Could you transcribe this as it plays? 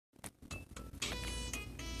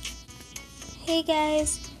Hey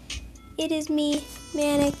guys, it is me,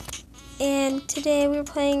 Manic, and today we're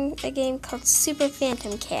playing a game called Super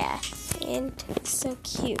Phantom Cat, and it's so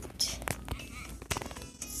cute.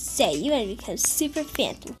 Say, you want to become Super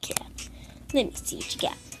Phantom Cat. Let me see what you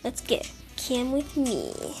got. Let's go. Come with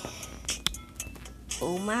me.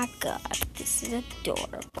 Oh my god, this is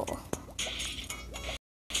adorable.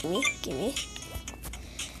 Gimme.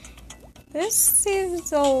 This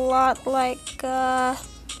seems a lot like,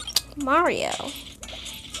 Mario.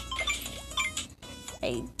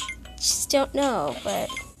 I just don't know, but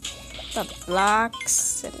the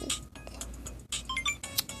blocks and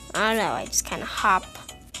I don't know. I just kind of hop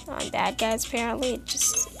on bad guys. Apparently, it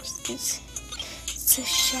just is so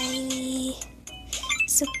shiny,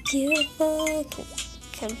 so beautiful.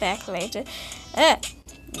 Come back later.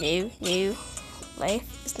 New.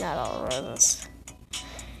 Life is not all roses.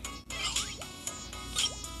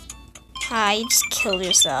 Hi, you just killed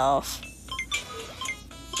yourself.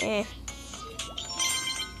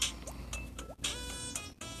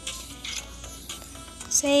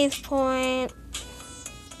 Save point.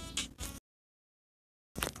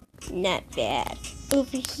 Not bad.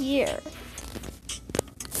 Over here.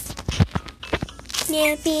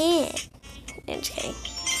 Not bad. I'm just kidding.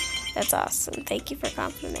 That's awesome. Thank you for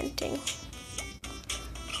complimenting.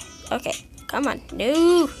 Okay, come on.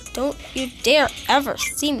 No, don't you dare ever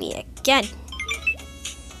see me again.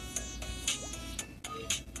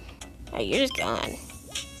 Oh, you're just gone.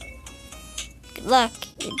 Good luck.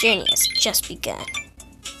 Your journey has just begun.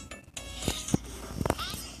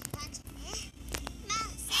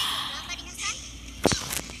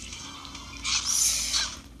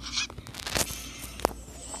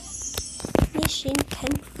 Mission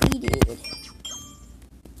completed.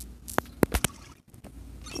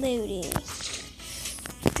 Loading.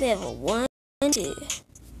 Level 1, 2.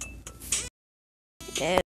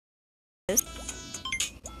 No. I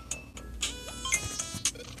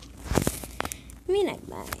mean, I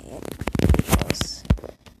might. Because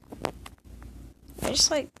they're just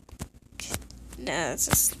like, no, it's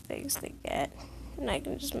just things they get. And I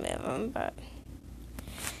can just move them, but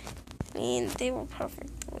I mean, they were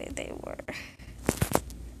perfect the way they were.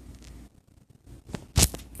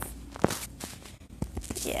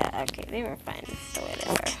 Yeah, okay, they were fine the way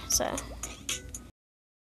they were, so.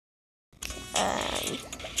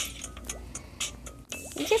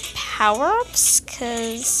 You get power-ups,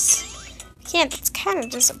 because that's kind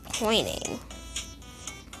of disappointing.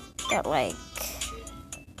 That, like,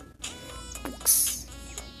 oops.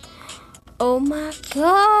 Oh my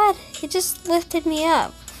god, it just lifted me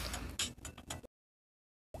up.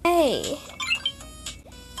 Hey,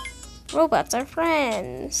 robots are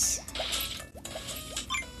friends.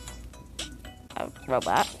 A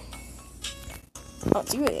robot. Oh,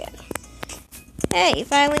 it's you again. Hey, you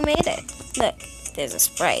finally made it. Look, there's a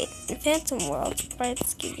sprite. In Phantom World,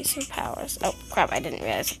 sprites give you some powers. Oh, crap, I didn't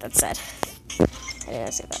realize what that said. I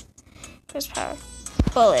didn't see that. First power.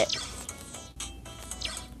 Bullet.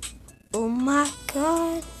 Oh my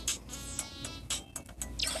god.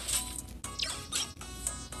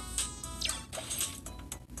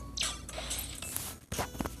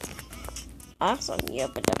 Awesome, you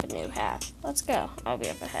opened up a new path. Let's go. I'll be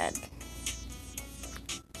up ahead.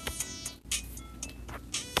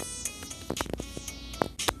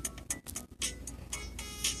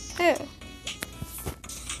 Oh.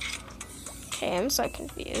 Okay, I'm so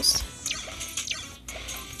confused.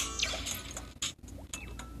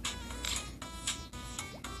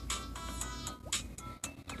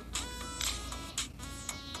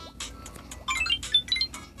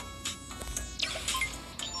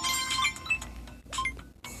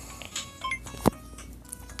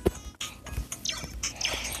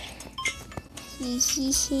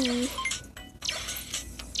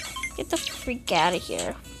 Get the freak out of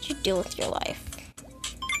here. What you do with your life?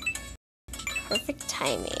 Perfect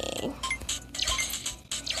timing.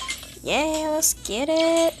 Yeah, let's get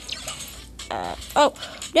it. Oh,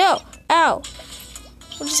 no! Ow!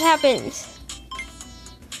 What just happened?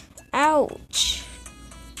 Ouch.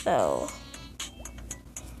 Oh.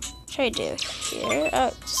 What should I do here?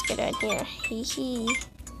 Oh, just get out here. Hee hee.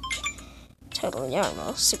 Totally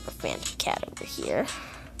normal. Super Phantom Cat over here.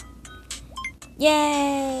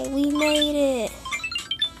 Yay! We made it!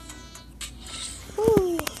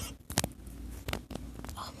 Woo.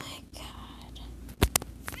 Oh my god.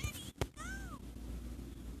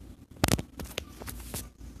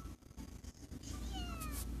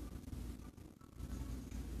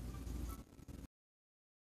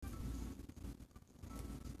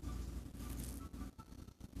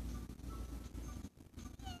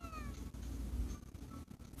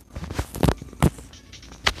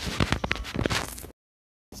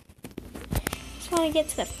 just want to get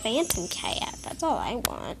to the Phantom Cat. That's all I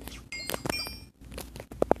want.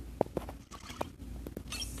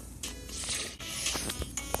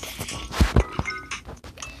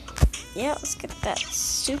 Yeah, let's get that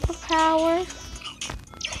superpower.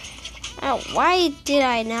 Oh, why did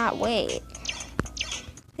I not wait?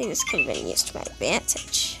 I think this could have been used to my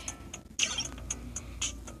advantage.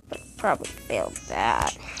 But probably failed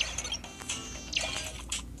that.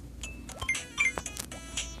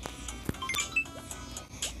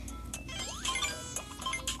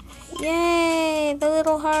 Yay, the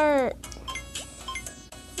little heart.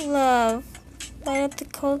 Love, light up the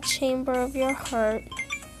cold chamber of your heart.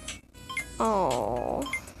 Oh,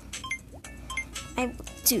 I will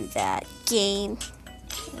do that. Game.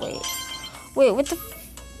 Wait, what the?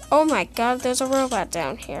 Oh my God, there's a robot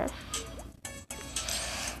down here.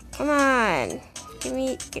 Come on, get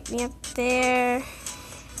me up there.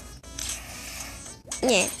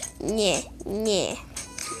 Yeah. Yeah. Yeah.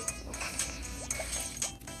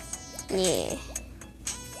 Yeah.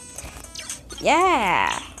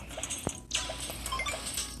 Yeah.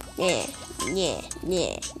 Yeah. Yeah.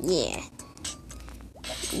 Yeah. Yeah.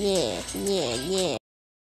 Yeah. Yeah.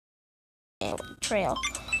 Yeah. Trail.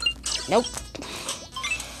 Nope.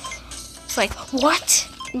 It's like, what?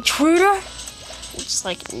 Intruder? It's just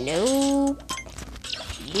like, nope.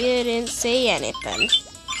 You didn't say anything.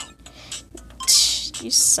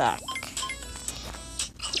 You suck.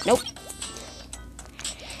 Nope.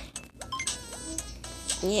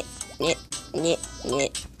 Nyeh, nyeh, nyeh,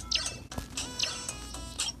 nyeh.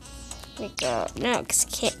 There we go. No,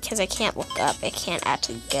 because I can't look up. I can't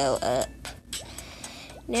actually go up.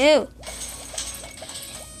 No.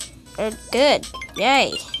 Oh, good.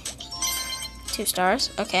 Yay. 2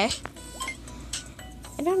 stars. Okay.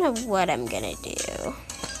 I don't know what I'm gonna do.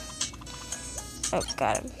 Oh,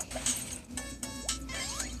 got him.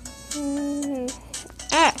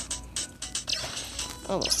 Ah.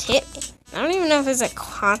 Almost hit me. I don't even know if there's a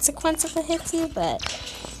consequence if it hits you, but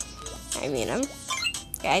I mean,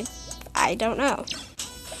 I don't know.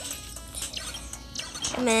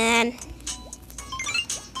 Come on.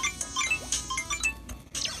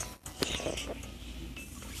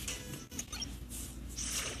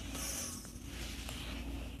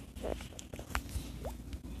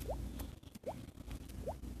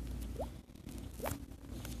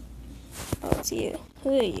 Oh, it's you.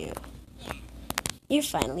 Who are you? You're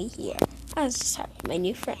finally here. I was just talking to my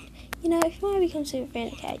new friend. You know, if you want to become Super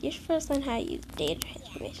Fan Cat, you should first learn how to use data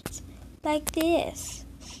transformations. Like this.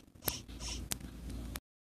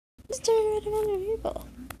 Just do it with other people.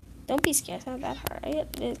 Don't be scared, it's not that hard. I have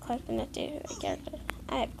to collect enough data for the character.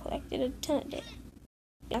 I have collected a ton of data.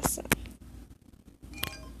 Awesome.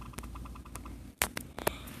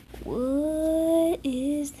 What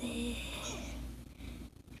is this?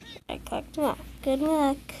 I collect them all. Good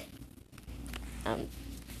luck.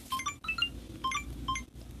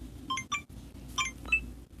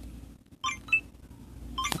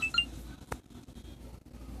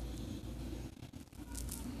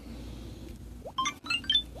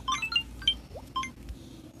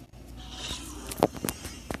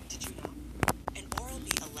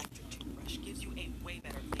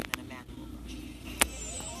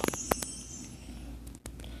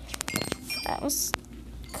 That was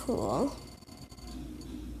cool.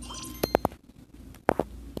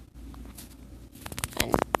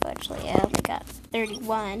 Unfortunately, I only got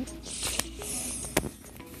 31.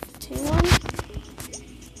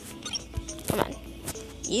 2-1. Come on.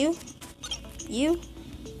 You.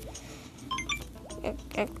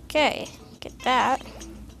 Okay. Get that.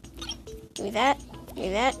 Give me that. Give me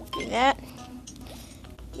that. Give me that.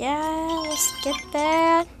 Yeah, let's get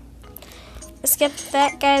that. Let's get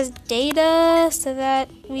that guy's data so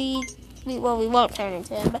that we won't turn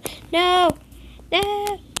into him, but no.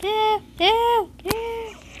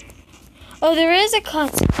 Oh, there is a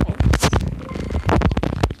consequence.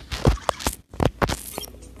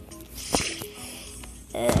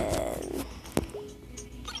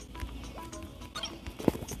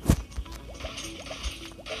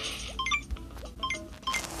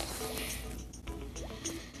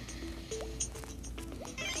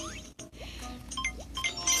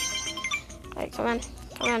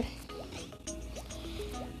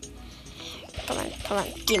 Alright, come on,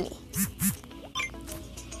 gimme.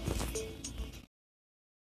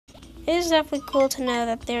 It is definitely cool to know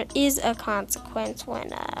that there is a consequence when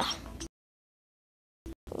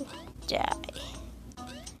die.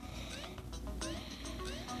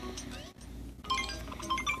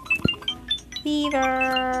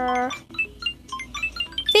 Fever!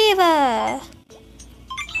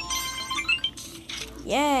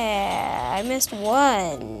 Yeah, I missed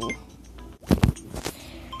one.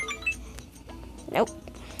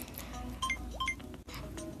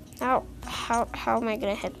 how am I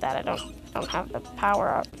gonna hit that? I don't have the power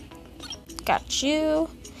up. Got you.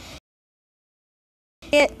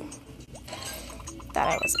 It. Thought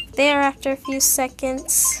I wasn't there after a few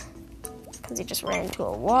seconds because he just ran into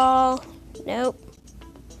a wall. Nope.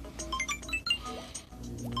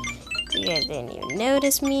 You guys didn't even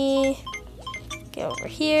notice me. Get over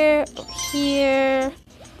here,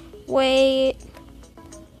 wait.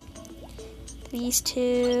 These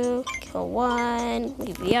two, kill one,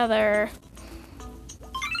 leave the other.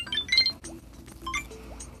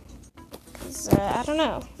 Cause I don't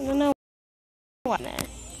know what there.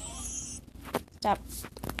 Stop.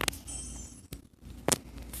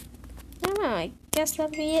 I don't know, I guess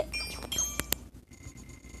that'll be it.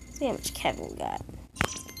 See how much Kevin got.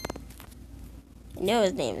 I know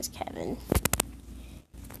his name is Kevin.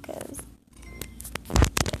 Because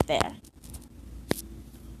right there.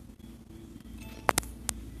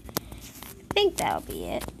 I think that'll be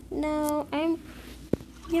it. No,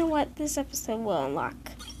 you know what? This episode will unlock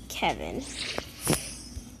Kevin.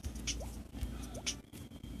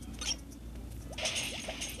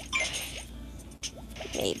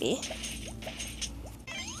 Maybe.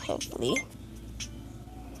 Hopefully.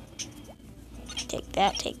 Take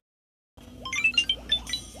that, take.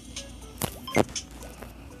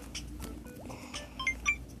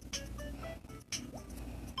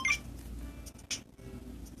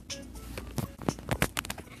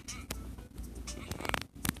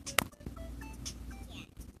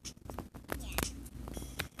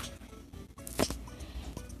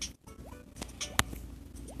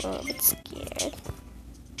 A little bit scared.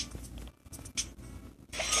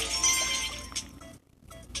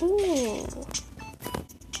 Ooh.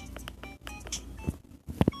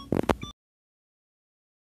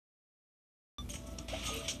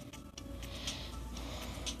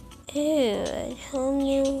 Ew, a whole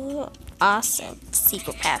new awesome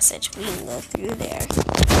secret passage. We can go through there.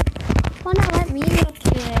 Why not let me go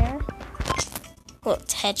through there? Little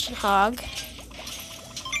hedgehog.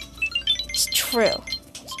 It's true.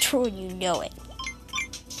 It's true and you know it.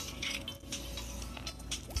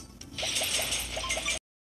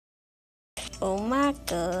 Oh my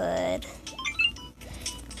god.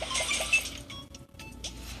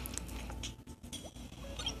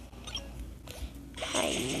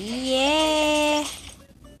 Yeah.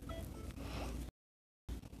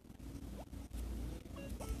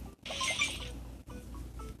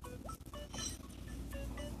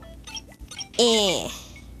 Eh.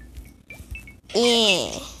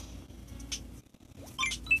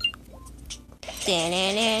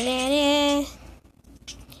 Da-na-na-na-na.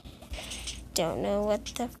 Don't know what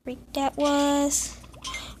the freak that was.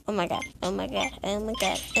 Oh my god, oh my god, oh my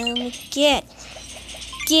god, oh my god.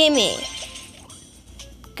 Gimme.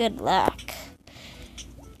 Good luck.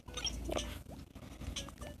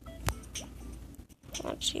 Why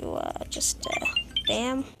don't you just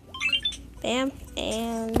bam, bam,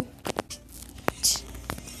 and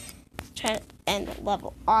try to end the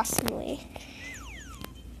level awesomely.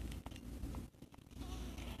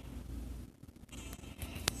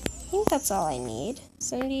 I think that's all I need.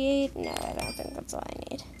 78? No, I don't think that's all I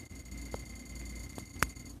need.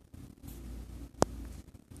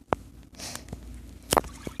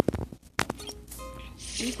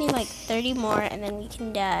 Give me like 30 more and then we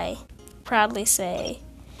can die. Proudly say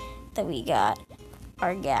that we got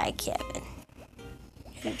our guy Kevin.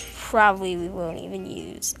 Who probably we won't even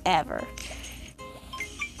use ever.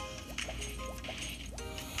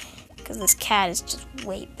 Because this cat is just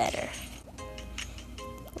way better.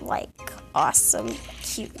 Like awesome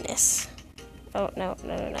cuteness. Oh, no,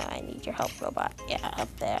 I need your help, robot. Yeah,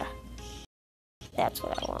 up there. That's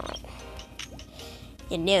what I want.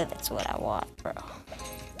 You know that's what I want, bro.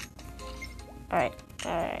 Alright,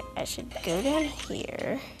 I should go down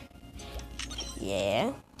here.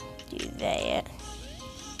 Yeah, do that.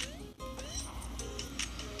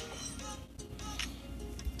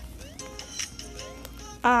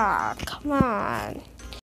 Ah, come on.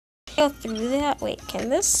 Go through that? Wait, can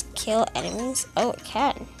this kill enemies? Oh, it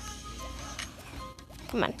can.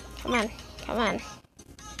 Come on.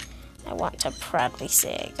 I want to proudly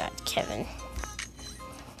say I got Kevin.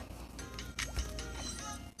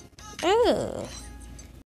 Oh,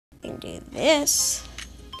 I can do this,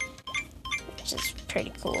 which is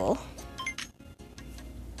pretty cool.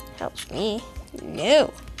 Helps me.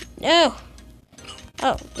 No.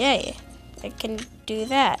 Oh, yay. I can do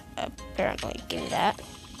that, apparently. Give me that.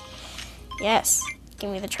 Yes, give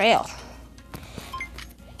me the trail.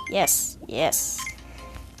 Yes.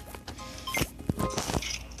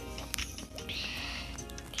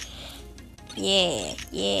 Yeah,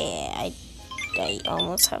 I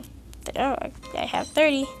almost have, I have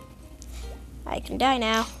 30. I can die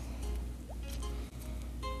now.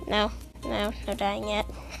 No dying yet.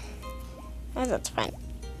 Oh, that's fine.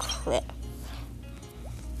 Clip.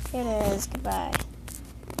 Here it is. Goodbye.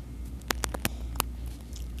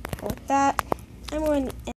 With that, I'm going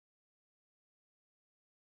to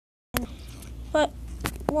end. But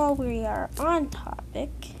while we are on topic,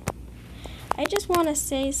 I just want to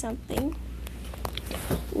say something.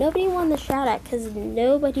 Nobody won the shout out because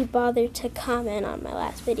nobody bothered to comment on my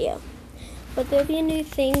last video. But there'll be a new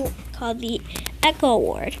thing called the Echo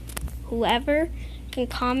Award. Whoever can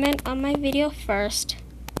comment on my video first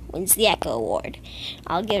wins the Echo Award.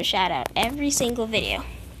 I'll give a shout out every single video.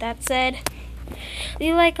 That said,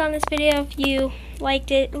 leave a like on this video if you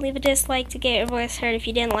liked it. Leave a dislike to get your voice heard if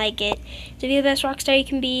you didn't like it. To be the best rock star you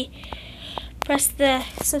can be, press the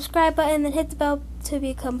subscribe button and hit the bell to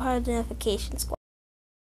become part of the notification squad.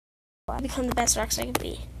 Become the best rock star you can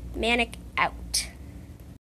be. Manic out.